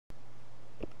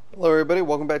Hello everybody,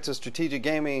 welcome back to Strategic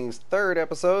Gaming's third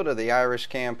episode of the Irish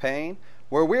campaign,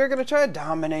 where we are going to try to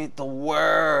dominate the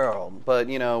world, but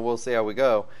we'll see how we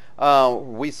go.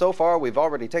 We've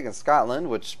already taken Scotland,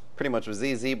 which pretty much was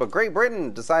easy, but Great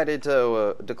Britain decided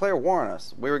to declare war on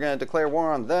us. We were going to declare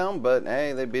war on them, but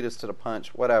hey, they beat us to the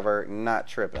punch, whatever, not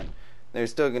tripping. They're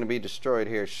still going to be destroyed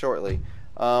here shortly.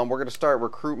 We're going to start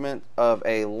recruitment of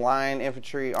a line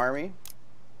infantry army.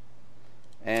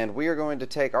 And we are going to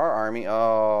take our army.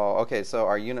 Oh, okay, so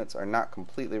our units are not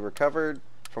completely recovered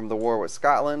from the war with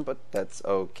Scotland, but that's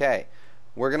okay.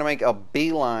 We're going to make a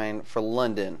beeline for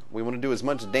London. We want to do as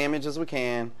much damage as we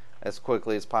can as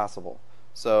quickly as possible.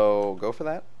 So, go for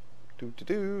that.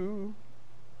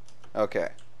 Okay.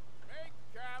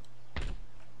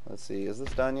 Let's see, is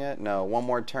this done yet? No, one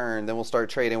more turn, then we'll start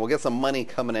trading. We'll get some money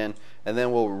coming in, and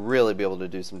then we'll really be able to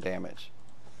do some damage.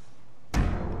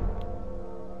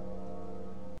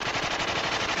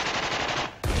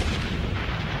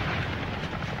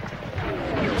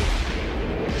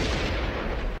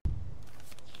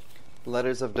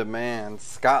 Letters of demand.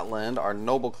 Scotland, our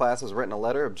noble class has written a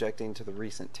letter objecting to the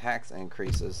recent tax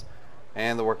increases,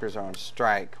 and the workers are on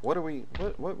strike. What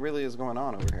really is going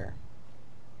on over here?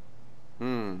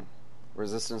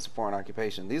 Resistance to foreign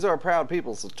occupation. These are proud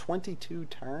people, so 22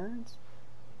 turns?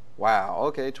 Wow,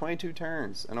 okay, 22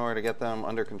 turns in order to get them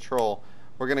under control.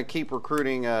 We're going to keep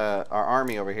recruiting our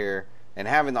army over here, and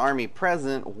having the army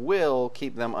present will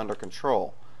keep them under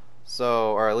control.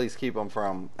 So, or at least keep them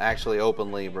from actually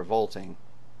openly revolting.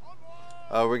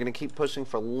 We're going to keep pushing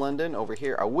for London over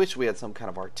here. I wish we had some kind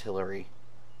of artillery.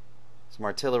 Some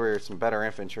artillery or some better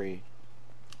infantry.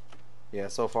 Yeah,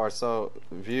 so far, so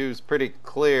view's pretty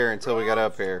clear until we got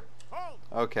up here.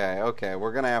 Okay,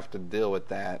 we're going to have to deal with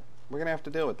that. What do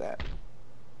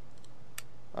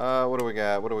we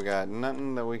got?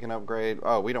 Nothing that we can upgrade.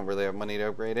 Oh, we don't really have money to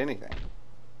upgrade anything.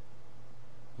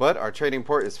 But our trading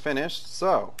port is finished,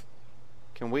 so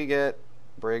can we get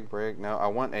brig? No, I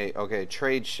want a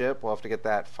trade ship. We'll have to get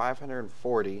that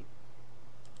 540.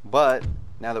 But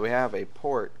now that we have a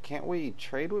port, can't we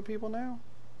trade with people now?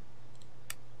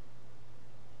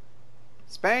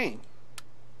 Spain.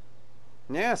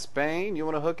 Yeah, Spain, you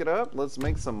want to hook it up? Let's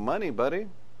make some money, buddy.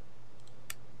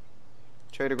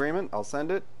 Trade agreement, I'll send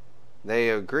it. They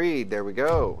agreed. There we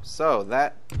go. So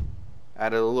that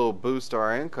added a little boost to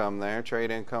our income there. Trade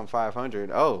income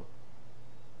 500. Oh,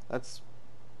 that's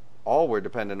all we're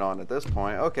dependent on at this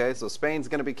point. Okay, so Spain's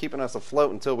going to be keeping us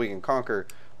afloat until we can conquer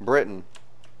Britain.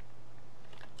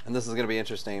 And this is going to be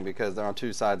interesting because they're on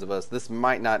two sides of us. This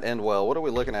might not end well. What are we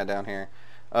looking at down here?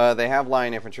 They have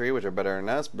line infantry, which are better than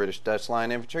us. British-Dutch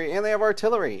line infantry. And they have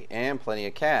artillery and plenty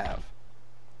of cav.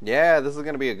 Yeah, this is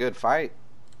going to be a good fight.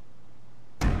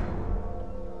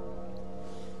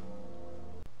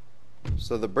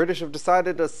 So the British have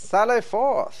decided to sally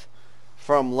forth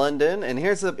from London, and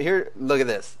look at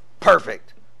this.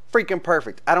 Perfect. Freaking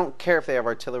perfect. I don't care if they have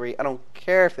artillery. I don't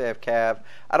care if they have cav.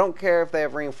 I don't care if they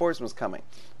have reinforcements coming.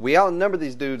 We outnumber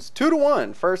these dudes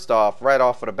 2-1, first off, right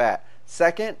off of the bat.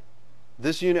 Second,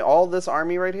 this unit, all this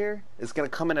army right here, is going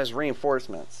to come in as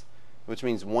reinforcements, which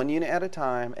means 1 unit at a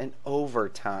time and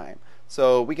overtime.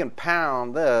 So we can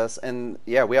pound this, and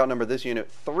yeah, we outnumber this unit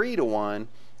 3-1,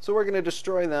 so we're going to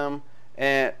destroy them.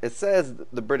 And it says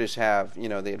the British have,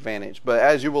 the advantage. But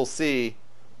as you will see,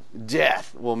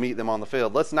 death will meet them on the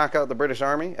field. Let's knock out the British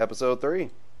Army, Episode 3.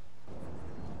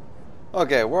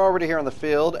 Okay, we're already here on the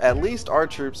field. At least our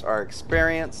troops are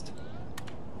experienced.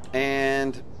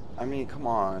 And, I mean, come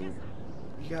on.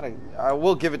 I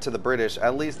will give it to the British.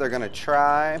 At least they're going to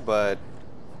try, but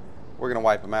we're going to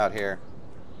wipe them out here.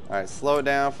 Alright, slow it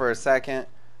down for a second.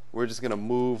 We're just going to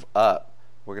move up.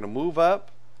 We're going to move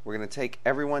up. We're going to take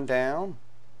everyone down,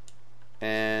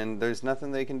 and there's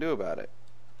nothing they can do about it.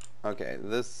 Okay,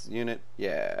 this unit,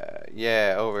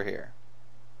 yeah, over here.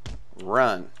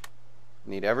 Run.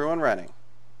 Need everyone running.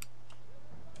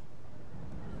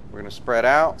 We're going to spread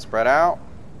out.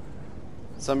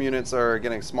 Some units are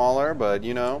getting smaller, but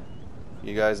you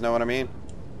guys know what I mean.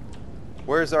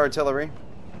 Where's the artillery?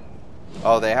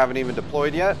 Oh, they haven't even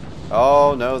deployed yet?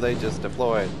 Oh, no, they just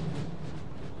deployed.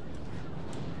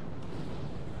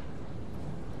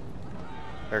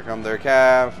 Here come their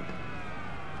cav.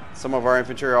 Some of our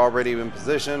infantry are already in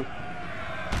position.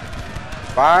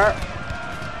 Fire.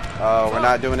 Oh, we're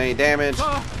not doing any damage.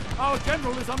 Our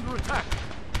general is under attack.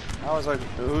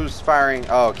 Who's firing?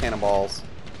 Oh, cannonballs.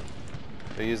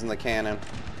 They're using the cannon.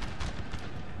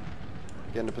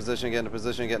 Get into position.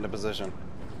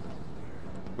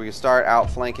 We can start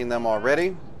outflanking them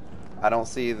already. I don't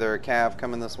see their cav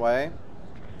coming this way.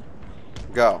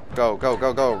 Go.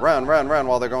 Run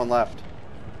while they're going left.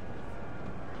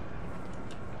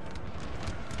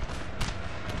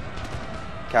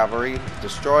 Cavalry,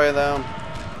 destroy them.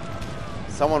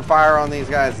 Someone fire on these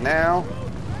guys now.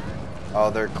 Oh,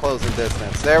 they're closing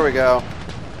distance. There we go.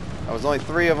 That was only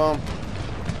 3 of them.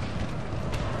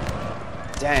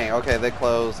 Dang, okay, they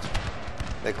closed.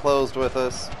 They closed with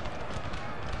us.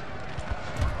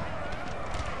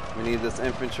 We need this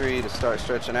infantry to start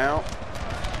stretching out.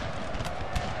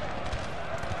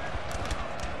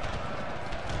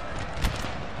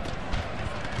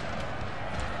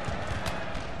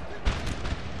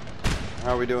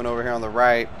 How are we doing over here on the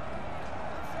right?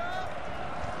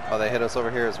 Oh, they hit us over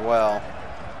here as well.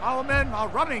 Our men are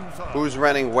running, sir. Who's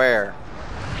running where?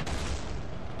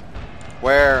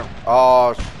 Where?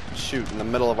 Oh, shoot, in the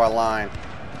middle of our line.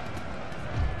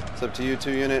 It's up to you,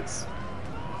 2 units.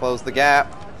 Close the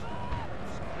gap.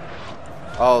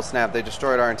 Oh, snap, they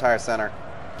destroyed our entire center.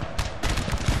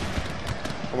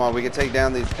 Come on, we can take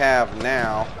down these cav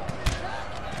now.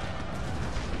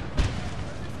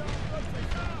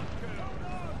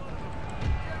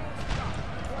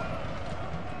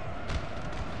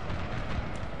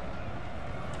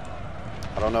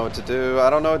 I don't know what to do. I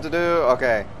don't know what to do.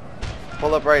 Okay.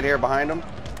 Pull up right here behind them.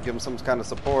 Give them some kind of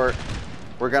support.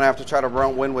 We're going to have to try to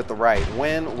win with the right.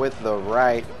 Win with the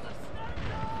right.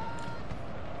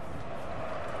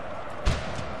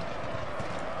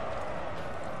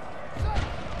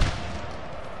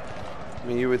 I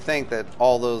mean, you would think that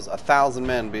all those 1,000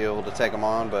 men be able to take them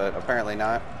on, but apparently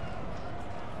not.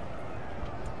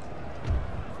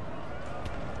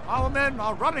 Our men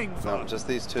are running, sir. No, just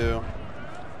these 2.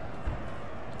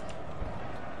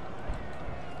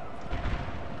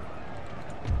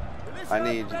 I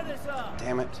need,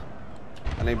 damn it.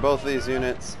 I need both of these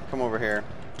units. Come over here.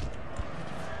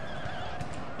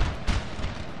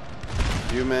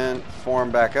 You men,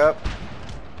 form back up.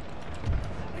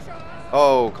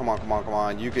 Oh, come on, come on, come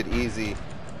on. You could easy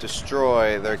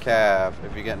destroy their cav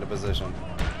if you get into position.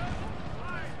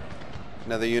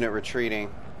 Another unit retreating.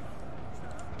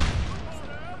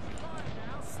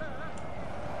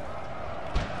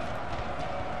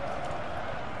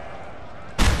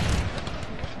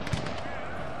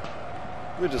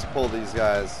 We just pull these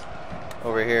guys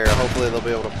over here. Hopefully they'll be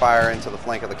able to fire into the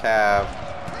flank of the cav.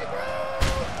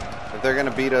 If they're going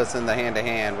to beat us in the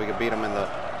hand-to-hand, we can beat them in the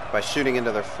by shooting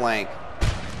into their flank.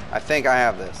 I think I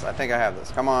have this. I think I have this.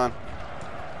 Come on.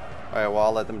 All right, well,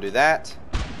 I'll let them do that.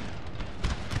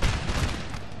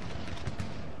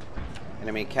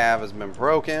 Enemy cav has been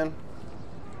broken.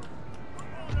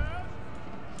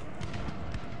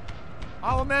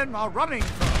 Our men are running,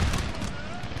 sir.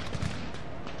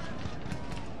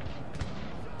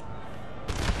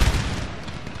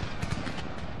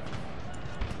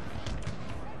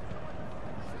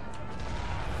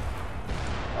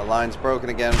 Our line's broken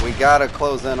again. We gotta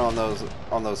close in on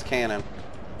those cannon.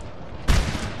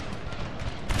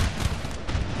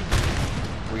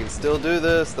 We can still do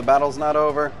this. The battle's not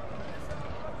over.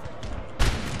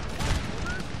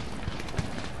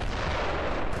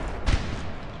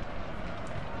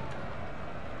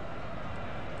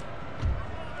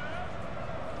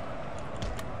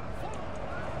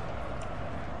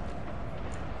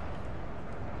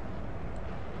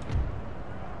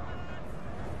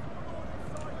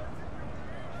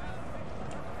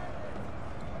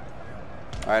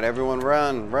 Alright, everyone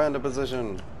run to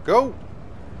position. Go!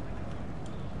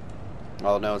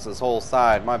 Oh no, it's this whole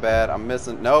side. My bad. I'm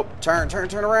missing. Nope. Turn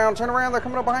around. They're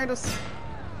coming up behind us.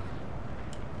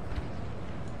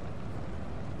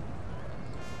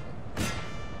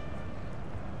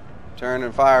 Turn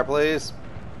and fire, please.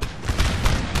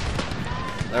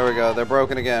 There we go. They're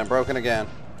broken again.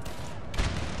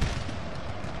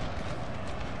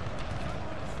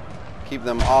 Keep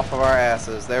them off of our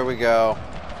asses. There we go.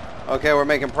 Okay, we're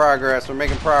making progress. We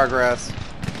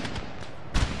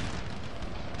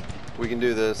can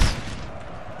do this.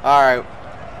 Alright.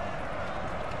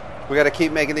 We gotta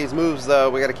keep making these moves,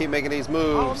 though.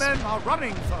 Our men are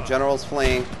running, sir. General's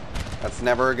fleeing. That's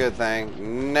never a good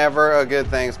thing. Never a good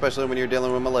thing, especially when you're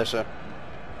dealing with militia.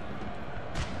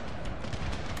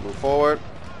 Move forward.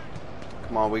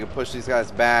 Come on, we can push these guys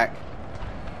back.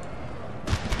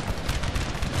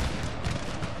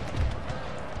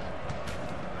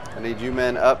 I need you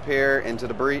men up here into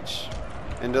the breach,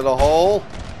 into the hole.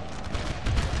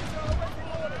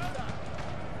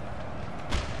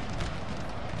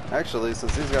 Actually,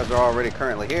 since these guys are already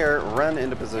currently here, run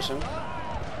into position.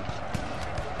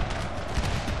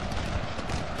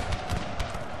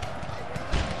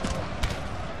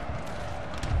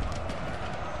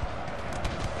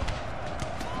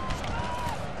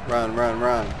 Run.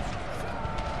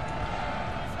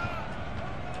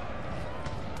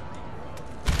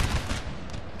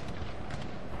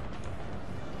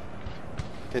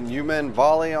 Can you men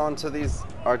volley onto these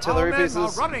artillery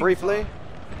pieces briefly?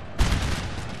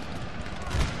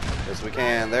 Yes, we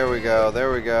can. There we go.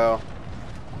 There we go.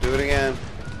 Do it again.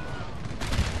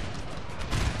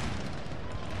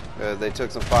 Good. They took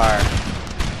some fire.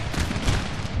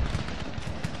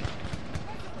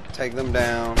 Take them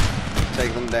down.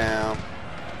 Take them down.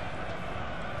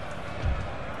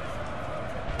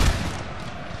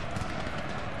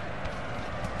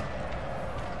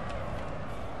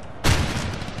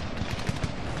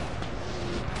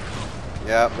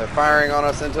 Yep, they're firing on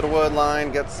us into the wood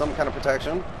line. Get some kind of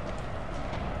protection.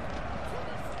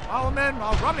 Our men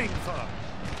are running, sir.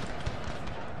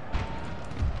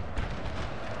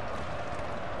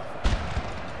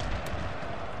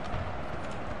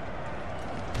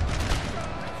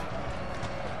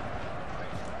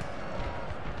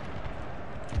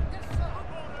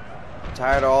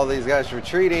 Tired of all these guys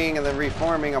retreating and then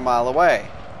reforming a mile away.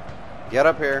 Get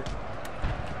up here.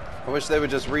 I wish they would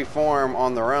just reform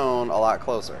on their own a lot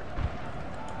closer.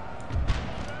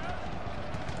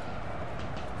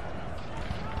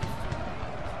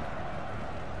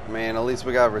 I mean, at least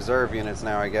we got reserve units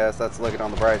now, I guess. That's looking on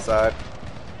the bright side.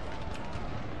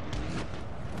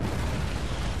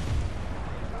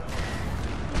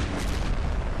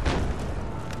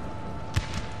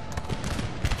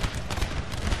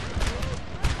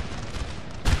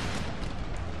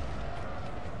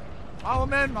 Our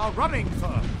men are running,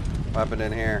 sir. What happened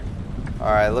in here?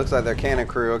 Alright, looks like they're cannon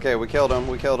crew. Okay, we killed them.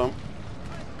 We killed them.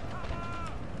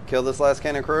 Kill this last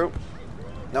cannon crew.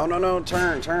 No, no, no.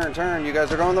 Turn, turn, turn. You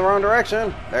guys are going the wrong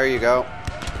direction. There you go.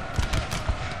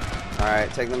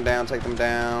 Alright, take them down, take them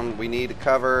down. We need to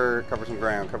cover some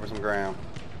ground, cover some ground.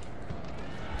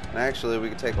 And actually, we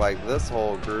could take like this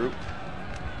whole group.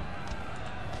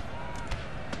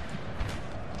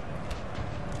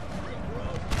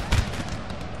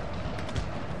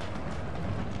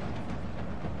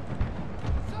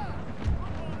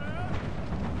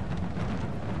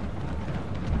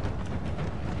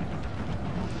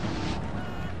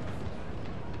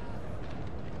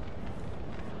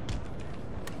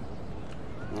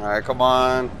 Alright, come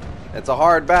on. It's a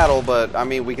hard battle, but, I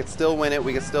mean, we could still win it.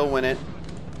 We could still win it.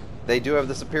 They do have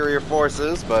the superior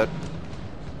forces, but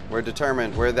we're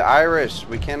determined. We're the Irish.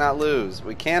 We cannot lose.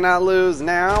 We cannot lose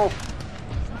now.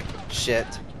 Shit.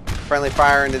 Friendly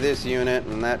fire into this unit,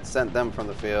 and that sent them from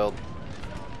the field.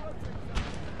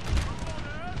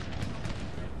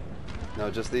 No,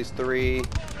 just these three.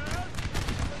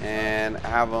 And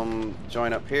have them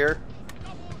join up here.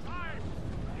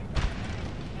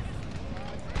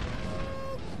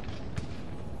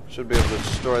 Should be able to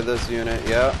destroy this unit.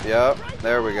 Yep, yep.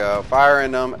 There we go.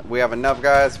 Firing them. We have enough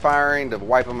guys firing to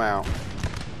wipe them out.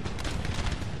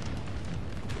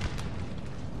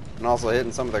 And also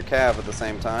hitting some of their cav at the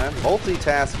same time.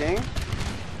 Multitasking.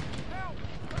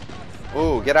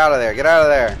 Ooh, get out of there. Get out of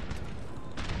there.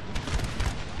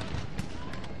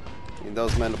 Need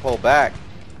those men to pull back.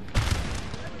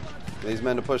 These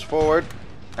men to push forward.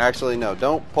 Actually, no.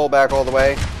 Don't pull back all the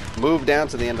way. Move down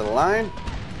to the end of the line.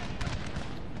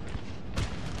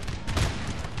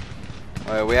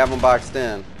 Alright, we have them boxed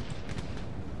in.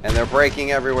 And they're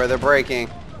breaking everywhere. They're breaking.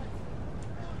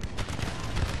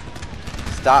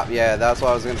 Stop. Yeah, that's what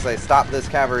I was going to say. Stop this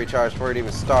cavalry charge before it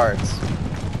even starts.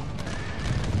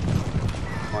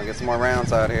 Come on, get some more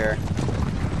rounds out here.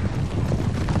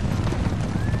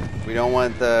 We don't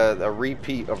want a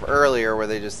repeat of earlier where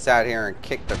they just sat here and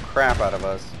kicked the crap out of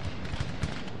us.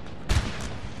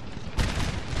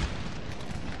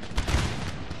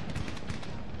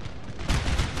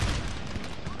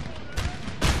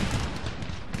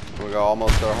 We got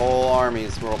almost our whole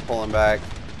armies we're pulling back.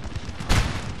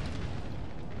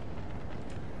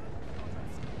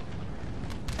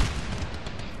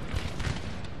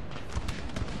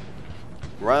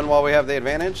 Run while we have the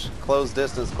advantage. Close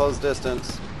distance, close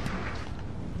distance.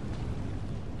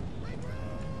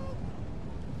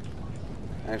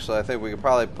 Actually, I think we could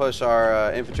probably push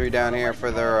our infantry down here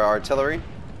for their artillery.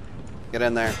 Get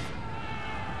in there.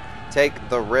 Take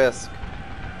the risk.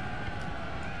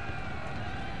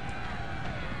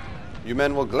 You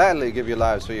men will gladly give your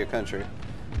lives for your country.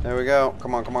 There we go.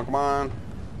 Come on, come on, come on.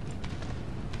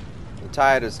 The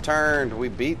tide has turned. We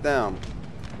beat them.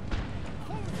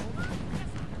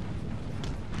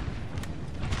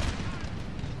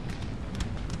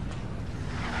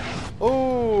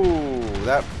 Ooh,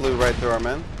 that flew right through our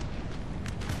men.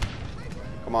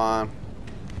 Come on.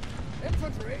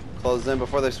 Close in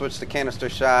before they switch to canister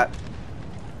shot.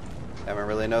 Haven't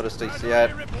really noticed us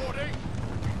yet.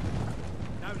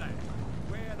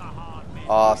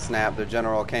 Aw, snap. The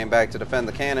general came back to defend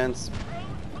the cannons.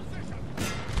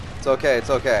 It's okay, it's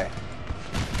okay.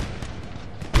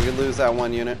 We could lose that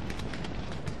one unit.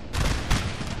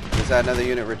 Lose that another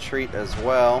unit retreat as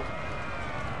well.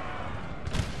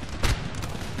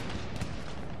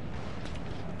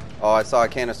 Oh, I saw a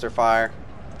canister fire.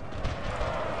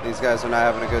 These guys are not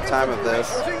having a good time of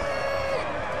this.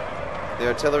 The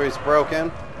artillery's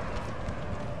broken.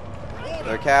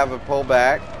 Their cav have pulled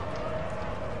back.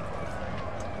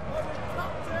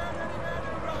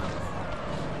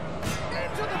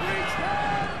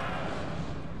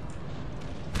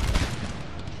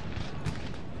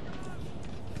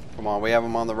 Come on, we have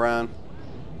them on the run.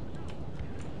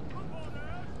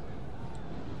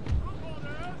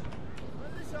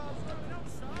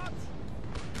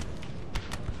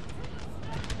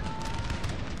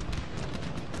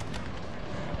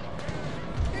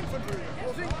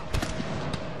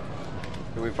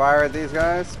 Do we fire at these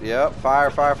guys? Yep,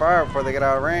 fire, fire, fire before they get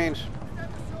out of range.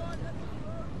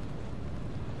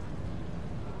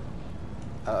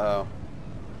 Uh-oh.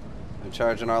 They're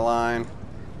charging our line.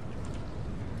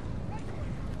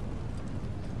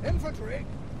 Infantry.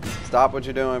 Stop what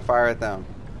you're doing, fire at them.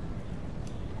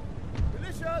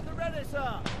 Militia at the ready,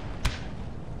 sir.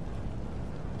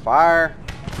 Fire.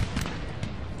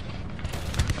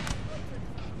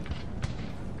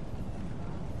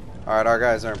 Alright, our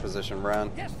guys are in position.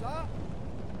 Run. Yes, sir.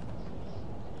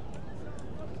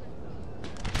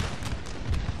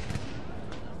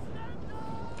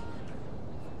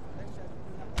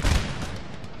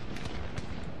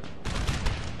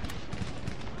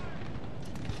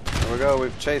 There we go.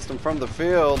 We've chased them from the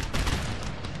field.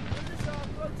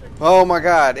 Oh my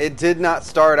god. It did not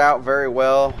start out very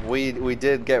well. We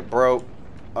did get broke.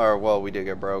 Or, well, we did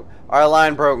get broke. Our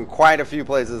line broke in quite a few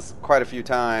places, quite a few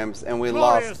times, and we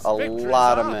lost a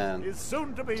lot of men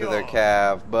to their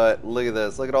cav. But look at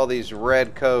this. Look at all these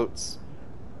red coats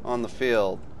on the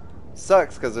field.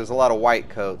 Sucks because there's a lot of white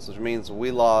coats, which means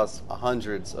we lost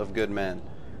hundreds of good men.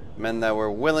 Men that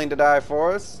were willing to die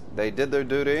for us. They did their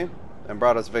duty and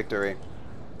brought us victory.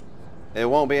 It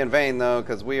won't be in vain, though,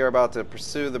 because we are about to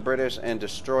pursue the British and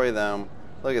destroy them.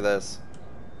 Look at this.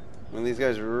 I mean, these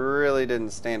guys really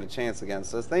didn't stand a chance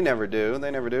against us. They never do. They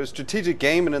never do. Strategic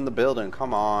gaming in the building.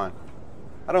 Come on.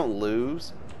 I don't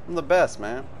lose. I'm the best,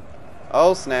 man.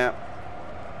 Oh, snap.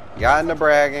 Got into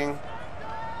bragging.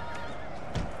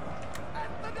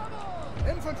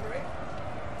 Infantry.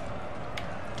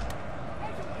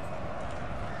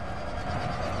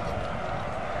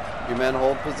 You men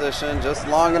hold position just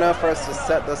long enough for us to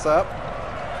set this up.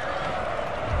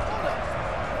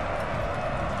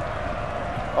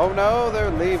 Oh no,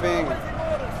 they're leaving.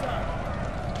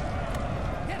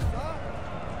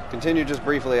 Continue just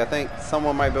briefly. I think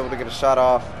someone might be able to get a shot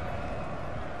off.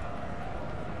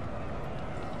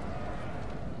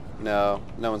 No,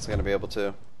 no one's going to be able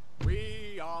to.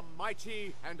 We are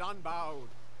mighty and unbowed.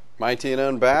 Mighty and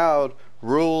unbowed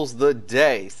rules the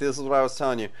day. See, this is what I was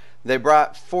telling you. They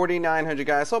brought 4,900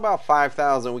 guys, so about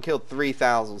 5,000. We killed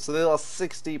 3,000. So they lost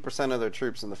 60% of their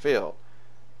troops in the field.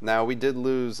 Now, we did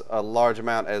lose a large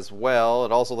amount as well.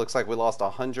 It also looks like we lost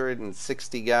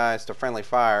 160 guys to friendly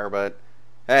fire, but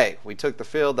hey, we took the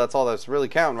field. That's all that's really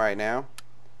counting right now.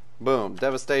 Boom.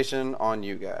 Devastation on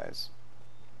you guys.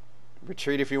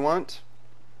 Retreat if you want.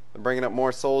 They're bringing up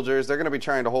more soldiers. They're going to be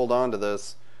trying to hold on to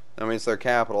this. That means their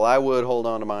capital. I would hold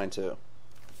on to mine too.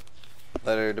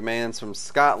 Letter demands from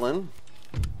Scotland.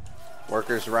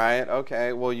 Workers riot.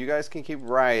 Okay, well, you guys can keep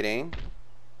rioting.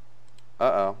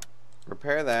 Uh-oh.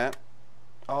 Repair that.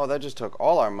 Oh, that just took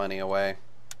all our money away.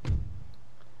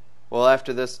 Well,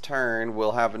 after this turn,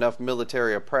 we'll have enough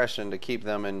military oppression to keep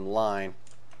them in line.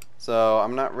 So,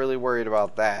 I'm not really worried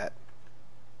about that.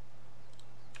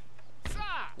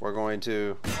 We're going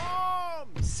to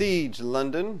siege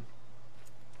London.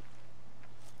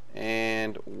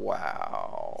 And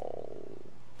wow.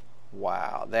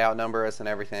 Wow, they outnumber us and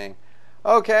everything.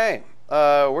 Okay,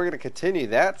 we're going to continue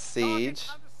that siege.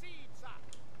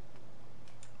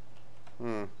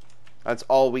 That's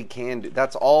all we can do.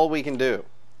 That's all we can do.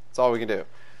 That's all we can do.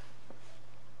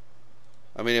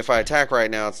 I mean, if I attack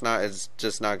right now, it's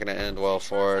just not going to end well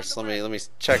for us. Let me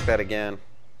check that again.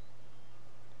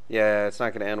 Yeah, it's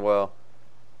not going to end well.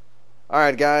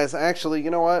 Alright, guys. Actually, you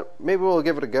know what? Maybe we'll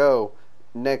give it a go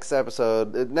next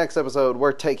episode. Next episode,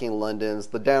 we're taking London's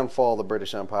the downfall of the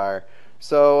British Empire.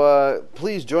 So,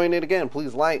 please join it again.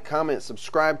 Please like, comment,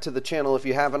 subscribe to the channel if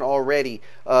you haven't already.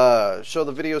 Show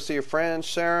the videos to your friends,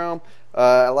 share them.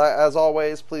 As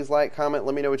always, please like, comment,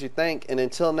 let me know what you think. And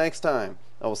until next time,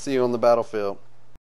 I will see you on the battlefield.